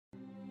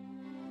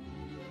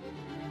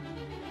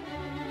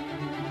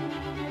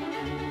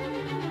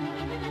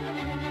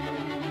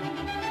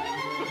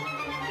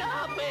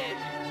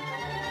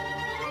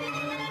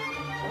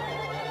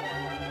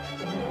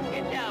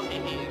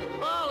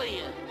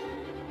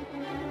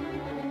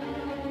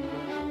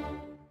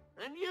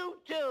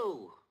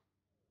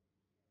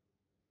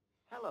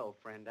Hello,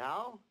 friend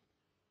Al.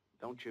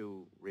 Don't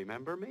you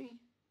remember me?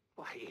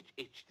 Why,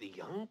 it's the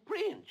young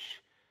prince,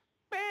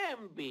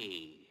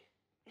 Bambi.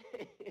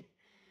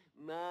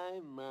 My,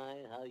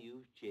 how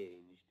you've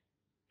changed.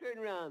 Turn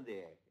around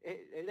there.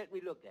 Let me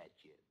look at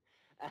you.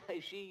 I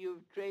see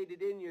you've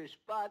traded in your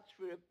spots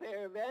for a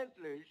pair of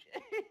antlers.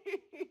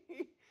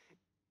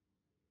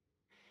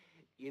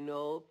 You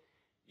know,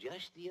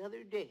 just the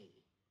other day,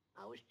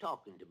 I was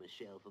talking to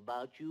myself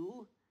about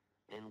you,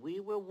 and we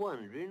were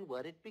wondering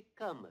what had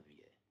become of you.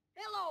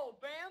 Hello,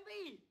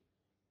 Bambi.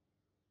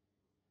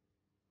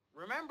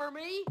 Remember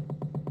me?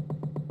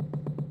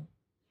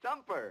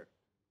 Thumper.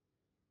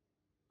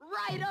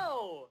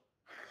 Righto!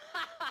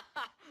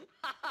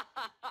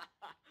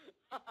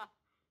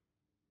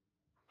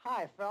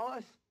 Hi,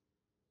 fellas.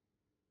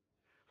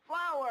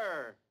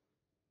 Flower.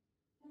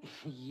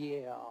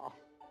 Yeah.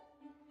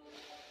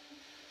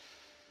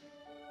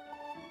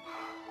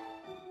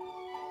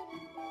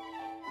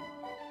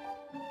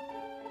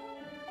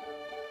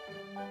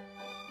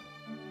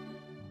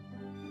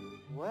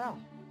 Well,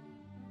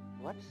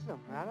 what's the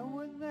matter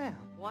with them?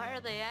 Why are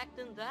they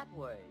acting that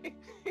way?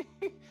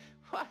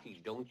 Why,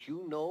 don't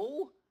you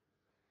know?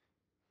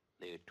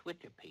 They're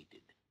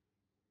Twitter-pated.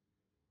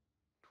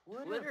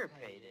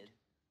 Twitter-pated?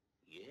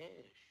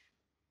 Yes.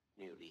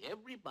 Nearly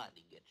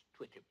everybody gets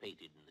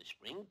Twitter-pated in the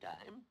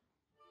springtime.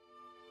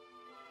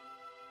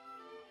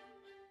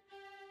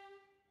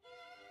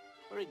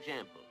 For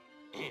example,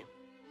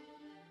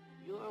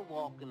 you're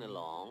walking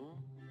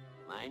along,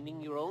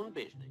 minding your own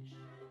business.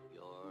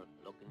 You're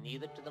looking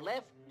neither to the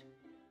left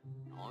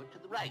nor to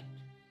the right,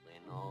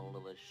 when all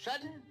of a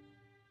sudden,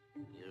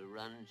 you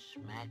run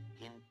smack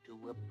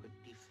into a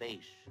pretty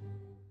face.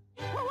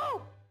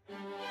 Woo-woo!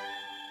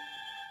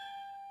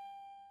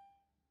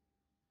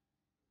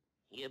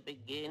 You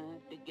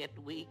begin to get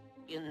weak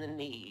in the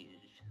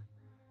knees.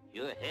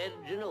 Your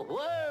head's in a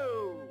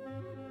whirl.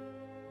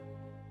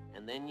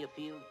 And then you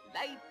feel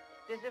light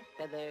as a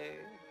feather.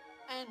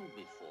 And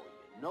before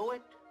you know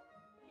it,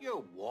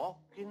 you're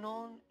walking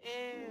on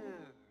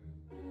air.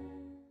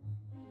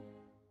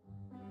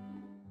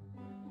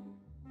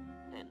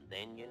 And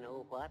then you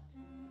know what?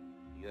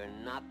 You're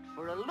not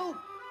for a loop.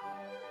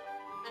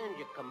 And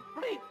you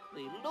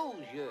completely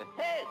lose your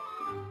head.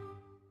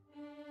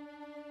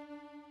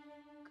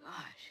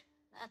 Gosh,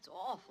 that's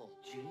awful.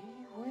 Gee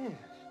whiz.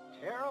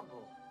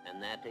 Terrible.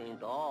 And that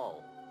ain't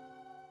all.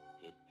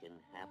 It can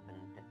happen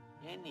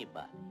to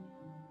anybody.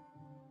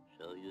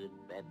 So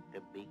you'd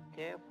better be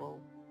careful.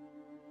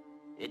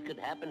 It could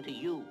happen to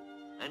you,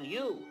 and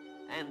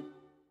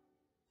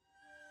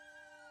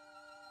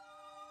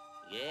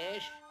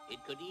yes, it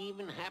could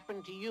even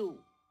happen to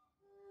you.